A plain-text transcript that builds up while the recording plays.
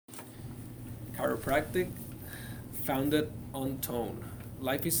Chiropractic, founded on tone.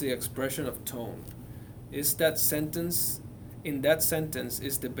 Life is the expression of tone. Is that sentence In that sentence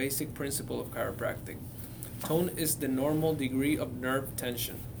is the basic principle of chiropractic. Tone is the normal degree of nerve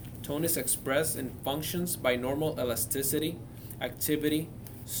tension. Tone is expressed in functions by normal elasticity, activity,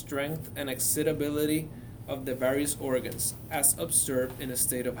 strength, and excitability of the various organs, as observed in a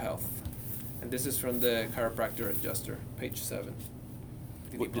state of health. And this is from the Chiropractor Adjuster, page 7.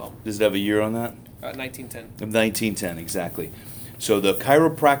 Does it have a year on that? 1910. 1910, exactly. So the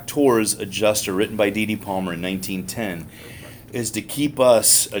Chiropractor's Adjuster, written by D.D. Palmer in 1910, is to keep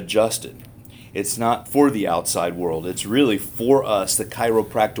us adjusted. It's not for the outside world. It's really for us, the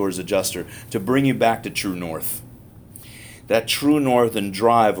Chiropractor's Adjuster, to bring you back to true north. That true north and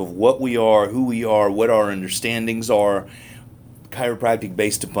drive of what we are, who we are, what our understandings are, chiropractic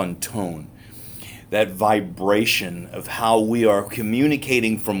based upon tone. That vibration of how we are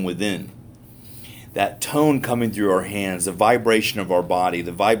communicating from within. That tone coming through our hands, the vibration of our body,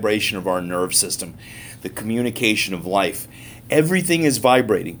 the vibration of our nerve system, the communication of life. Everything is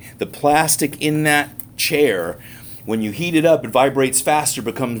vibrating. The plastic in that chair, when you heat it up, it vibrates faster,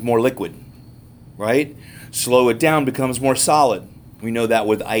 becomes more liquid, right? Slow it down, becomes more solid. We know that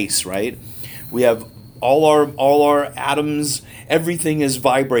with ice, right? We have all our atoms, everything is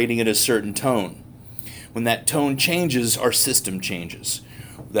vibrating at a certain tone. When that tone changes, our system changes.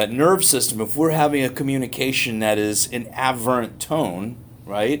 That nerve system, if we're having a communication that is in aberrant tone,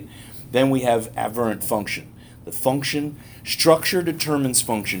 right, then we have aberrant function. The function, structure determines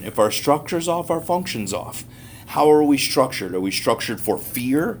function. If our structure's off, our function's off. How are we structured? Are we structured for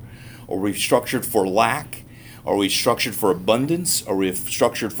fear? Are we structured for lack? Are we structured for abundance? Are we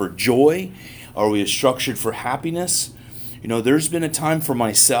structured for joy? Are we structured for happiness? You know, there's been a time for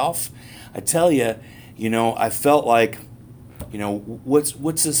myself. I tell you, I felt like,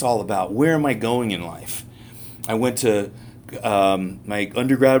 what's this all about? Where am I going in life? I went to my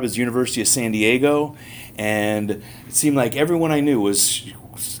undergrad was University of San Diego, and it seemed like everyone I knew was,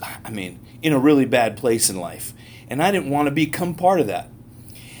 in a really bad place in life. And I didn't want to become part of that.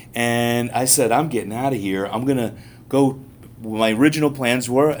 And I said, I'm getting out of here. I'm going to go, my original plans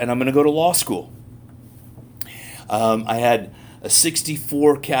were, and I'm going to go to law school. I had a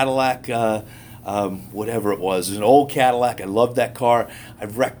 64 Cadillac, whatever it was. It was an old Cadillac. I loved that car. I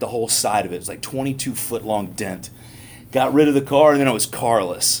wrecked the whole side of it. It was like 22-foot long dent. Got rid of the car, and then I was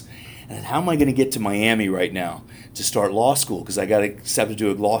carless. And how am I going to get to Miami right now to start law school? Because I got accepted to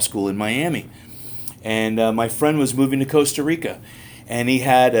a law school in Miami. And my friend was moving to Costa Rica. And he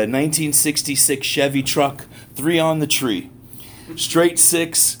had a 1966 Chevy truck, 3 on the tree. Straight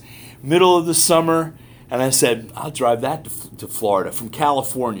 6, middle of the summer. And I said, I'll drive that to Florida from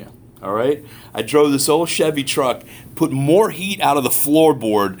California. All right? I drove this old Chevy truck, put more heat out of the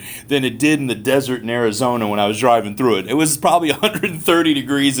floorboard than it did in the desert in Arizona when I was driving through it. It was probably 130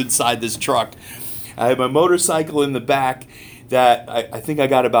 degrees inside this truck. I had my motorcycle in the back that I think I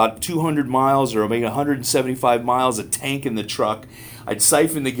got about 200 miles or maybe 175 miles, a tank in the truck. I'd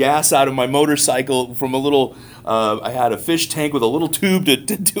siphon the gas out of my motorcycle from a little, I had a fish tank with a little tube to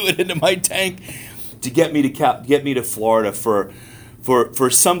do it into my tank to get me to Florida for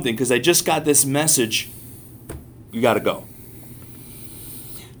something, because I just got this message, you got to go.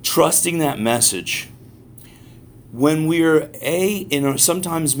 Trusting that message. When we're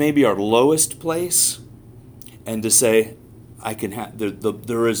sometimes maybe our lowest place, and to say,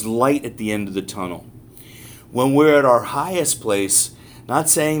 there is light at the end of the tunnel. When we're at our highest place, not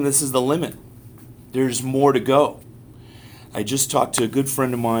saying this is the limit. There's more to go. I just talked to a good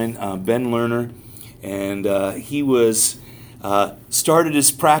friend of mine, Ben Lerner, and he was started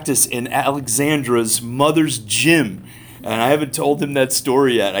his practice in Alexandra's mother's gym. And I haven't told him that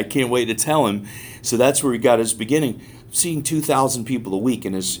story yet. I can't wait to tell him. So that's where he got his beginning, seeing 2,000 people a week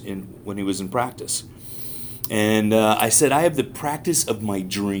when he was in practice. And I said, I have the practice of my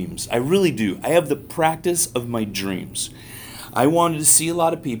dreams. I really do. I have the practice of my dreams. I wanted to see a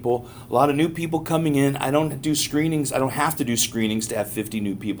lot of people, a lot of new people coming in. I don't do screenings. I don't have to do screenings to have 50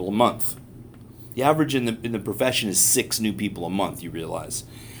 new people a month. The average in the profession is 6 new people a month, you realize.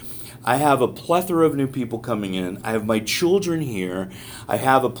 I have a plethora of new people coming in. I have my children here. I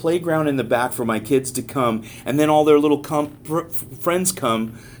have a playground in the back for my kids to come, and then all their little friends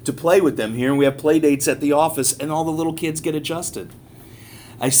come to play with them here, and we have play dates at the office, and all the little kids get adjusted.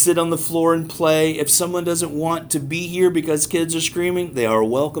 I sit on the floor and play. If someone doesn't want to be here because kids are screaming, they are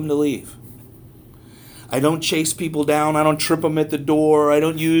welcome to leave. I don't chase people down. I don't trip them at the door. I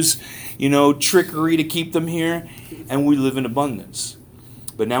don't use, trickery to keep them here, and we live in abundance.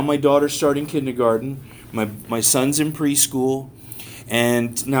 But now my daughter's starting kindergarten. My son's in preschool.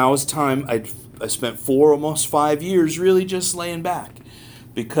 And now it's time. I spent 4, almost 5 years really just laying back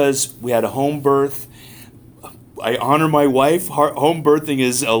because we had a home birth. I honor my wife. Home birthing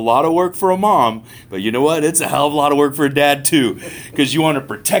is a lot of work for a mom, but you know what? It's a hell of a lot of work for a dad too, because you want to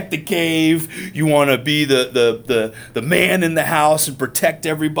protect the cave, you want to be the man in the house and protect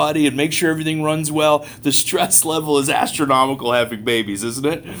everybody and make sure everything runs well. The stress level is astronomical having babies, isn't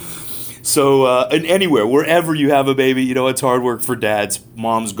it? So, and anywhere, wherever you have a baby, you know, it's hard work for dads.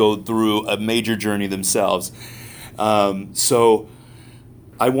 Moms go through a major journey themselves. So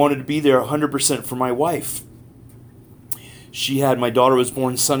I wanted to be there 100% for my wife. My daughter was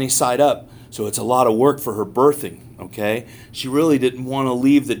born sunny side up, so it's a lot of work for her birthing, okay? She really didn't want to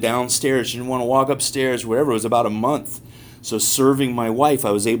leave the downstairs. She didn't want to walk upstairs, wherever. It was about a month. So serving my wife,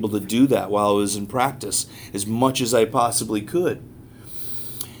 I was able to do that while I was in practice as much as I possibly could.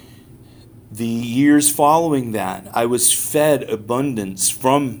 The years following that, I was fed abundance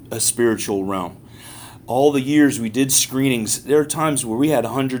from a spiritual realm. All the years we did screenings, there are times where we had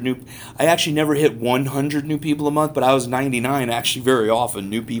 100 new. I actually never hit 100 new people a month, but I was 99 actually very often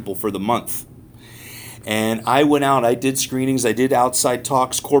new people for the month. And I went out, I did screenings, I did outside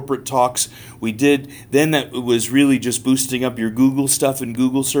talks, corporate talks. Then that was really just boosting up your Google stuff and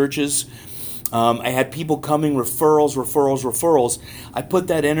Google searches. I had people coming, referrals. I put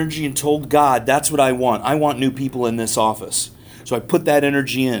that energy and told God, that's what I want. I want new people in this office. So I put that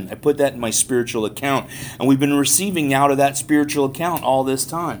energy in. I put that in my spiritual account. And we've been receiving out of that spiritual account all this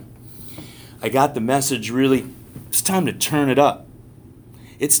time. I got the message really, it's time to turn it up.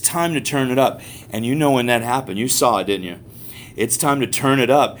 It's time to turn it up. And you know when that happened. You saw it, didn't you? It's time to turn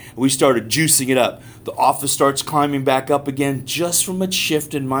it up. We started juicing it up. The office starts climbing back up again just from a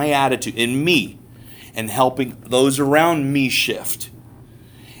shift in my attitude, in me, and helping those around me shift.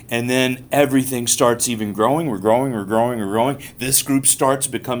 And then everything starts even growing. We're growing. This group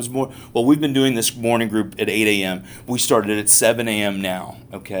becomes more. Well, we've been doing this morning group at 8 a.m. We started at 7 a.m. now,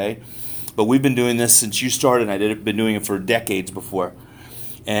 okay? But we've been doing this since you started. I've been doing it for decades before.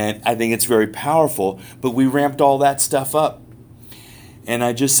 And I think it's very powerful. But we ramped all that stuff up. And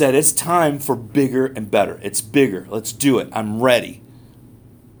I just said, it's time for bigger and better. It's bigger. Let's do it. I'm ready.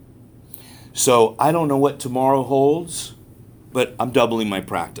 So I don't know what tomorrow holds, but I'm doubling my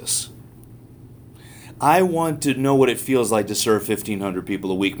practice. I want to know what it feels like to serve 1,500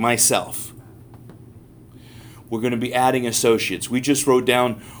 people a week myself. We're going to be adding associates. We just wrote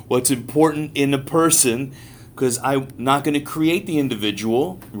down what's important in a person because I'm not going to create the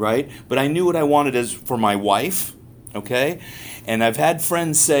individual, right? But I knew what I wanted as for my wife, okay? And I've had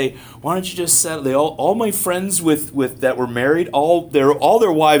friends say, "Why don't you just settle?" All my friends with that were married, all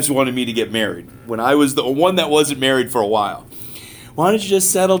their wives wanted me to get married when I was the one that wasn't married for a while. Why don't you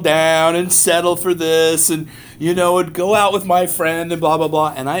just settle down and settle for this and, and go out with my friend and blah, blah,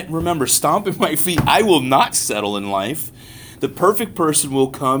 blah. And I remember stomping my feet. I will not settle in life. The perfect person will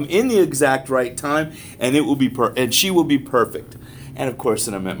come in the exact right time, and it will be and she will be perfect. And of course,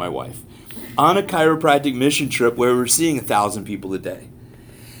 then I met my wife on a chiropractic mission trip where we were seeing 1,000 people a day.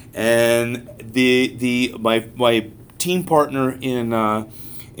 And my team partner in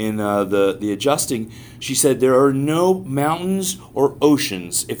the adjusting, she said, there are no mountains or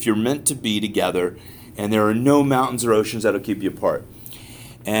oceans if you're meant to be together, and there are no mountains or oceans that'll keep you apart.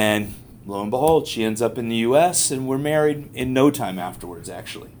 And lo and behold, she ends up in the U.S., and we're married in no time afterwards,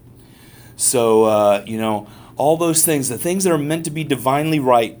 actually. So, all those things, the things that are meant to be divinely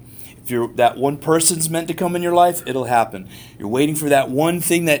right, if that one person's meant to come in your life, it'll happen. You're waiting for that one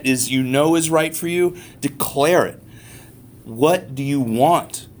thing that is right for you, declare it. What do you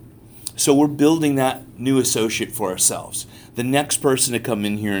want? So we're building that new associate for ourselves, the next person to come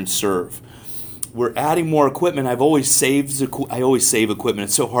in here and serve. We're adding more equipment. I always save equipment.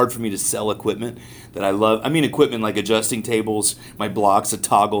 It's so hard for me to sell equipment that I love. I mean equipment like adjusting tables, my blocks, a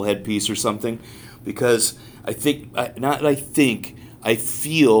toggle headpiece or something, because I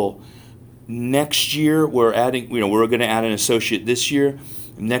feel next year we're adding, we're going to add an associate this year.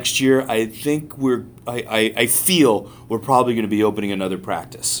 Next year, I think I feel we're probably going to be opening another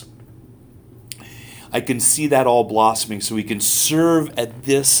practice. I can see that all blossoming so we can serve at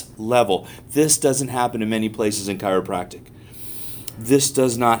this level. This doesn't happen in many places in chiropractic. This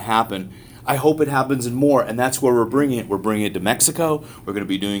does not happen. I hope it happens in more, and that's where we're bringing it. We're bringing it to Mexico. We're going to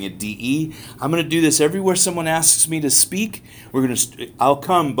be doing it DE. I'm going to do this everywhere someone asks me to speak. I'll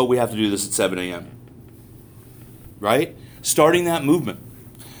come, but we have to do this at 7 a.m. Right? Starting that movement.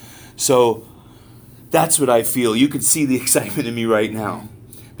 So that's what I feel. You can see the excitement in me right now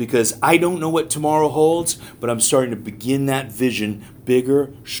because I don't know what tomorrow holds, but I'm starting to begin that vision,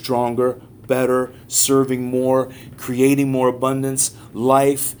 bigger, stronger, better, serving more, creating more abundance,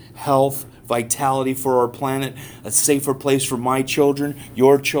 life, health, vitality for our planet, a safer place for my children,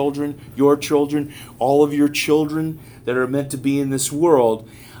 your children, your children, all of your children that are meant to be in this world,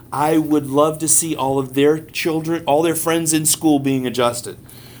 I would love to see all of their children, all their friends in school being adjusted.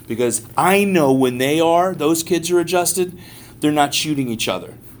 Because I know when those kids are adjusted, they're not shooting each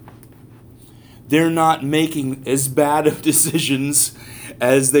other. They're not making as bad of decisions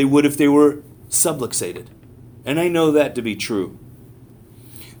as they would if they were subluxated. And I know that to be true.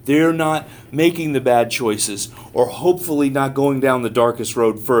 They're not making the bad choices, or hopefully not going down the darkest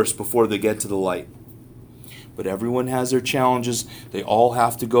road first before they get to the light. But everyone has their challenges. They all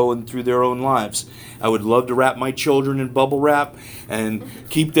have to go through their own lives. I would love to wrap my children in bubble wrap and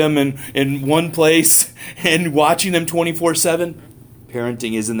keep them in one place and watching them 24/7.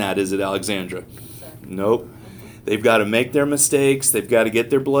 Parenting isn't that, is it, Alexandra? Nope. They've got to make their mistakes. They've got to get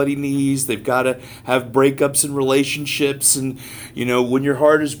their bloody knees. They've got to have breakups in relationships. And, when your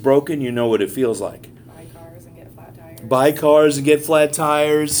heart is broken, you know what it feels like. Buy cars and get flat tires. Buy cars and get flat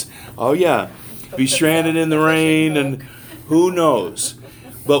tires. Oh, yeah. Be stranded in the rain, and who knows.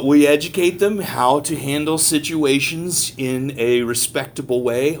 But we educate them how to handle situations in a respectable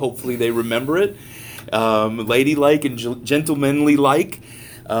way. Hopefully they remember it. Ladylike and gentlemanly-like.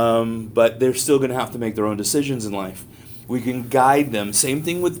 But they're still going to have to make their own decisions in life. We can guide them. Same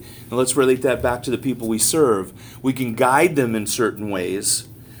thing with, and let's relate that back to the people we serve. We can guide them in certain ways,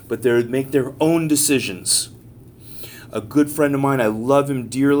 but they make their own decisions. A good friend of mine, I love him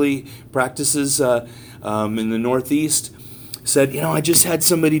dearly, practices in the Northeast, said, I just had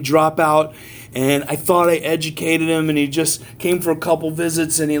somebody drop out, and I thought I educated him, and he just came for a couple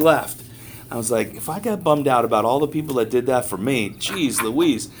visits, and he left. I was like, if I got bummed out about all the people that did that for me, geez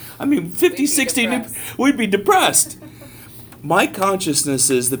Louise. 50, 60, we'd be depressed. My consciousness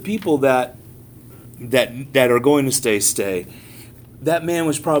is the people that are going to stay. That man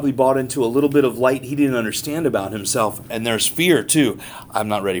was probably bought into a little bit of light he didn't understand about himself. And there's fear, too. I'm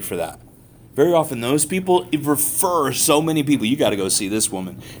not ready for that. Very often, those people refer so many people. You got to go see this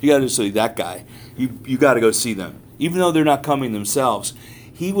woman. You got to see that guy. You got to go see them. Even though they're not coming themselves.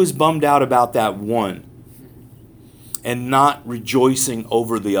 He was bummed out about that one. And not rejoicing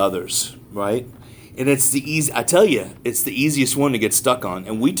over the others, right? And it's I tell you, it's the easiest one to get stuck on.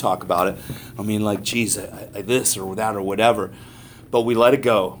 And we talk about it. Geez, I this or that or whatever. But we let it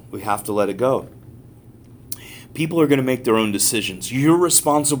go. We have to let it go. People are going to make their own decisions. You're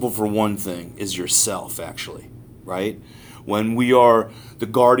responsible for one thing, is yourself, actually, right? When we are the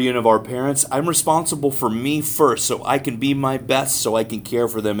guardian of our parents, I'm responsible for me first so I can be my best, so I can care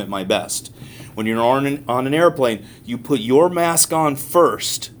for them at my best. When you're on an airplane, you put your mask on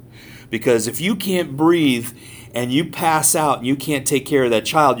first, because if you can't breathe and you pass out and you can't take care of that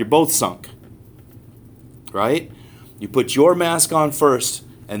child, you're both sunk, right? You put your mask on first,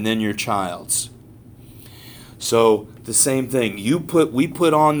 and then your child's. So the same thing. We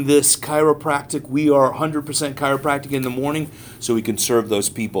put on this chiropractic. We are 100% chiropractic in the morning, so we can serve those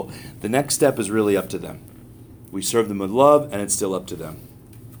people. The next step is really up to them. We serve them with love, and it's still up to them.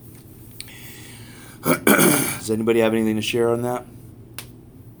 Does anybody have anything to share on that?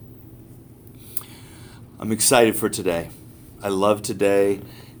 I'm excited for today. I love today.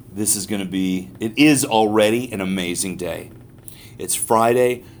 It is already an amazing day. It's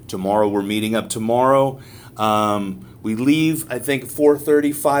Friday. Tomorrow we're meeting up tomorrow. We leave, I think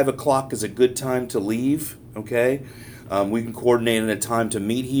 4:30, 5 o'clock is a good time to leave, okay? We can coordinate a time to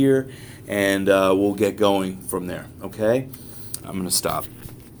meet here, and we'll get going from there, okay? I'm going to stop.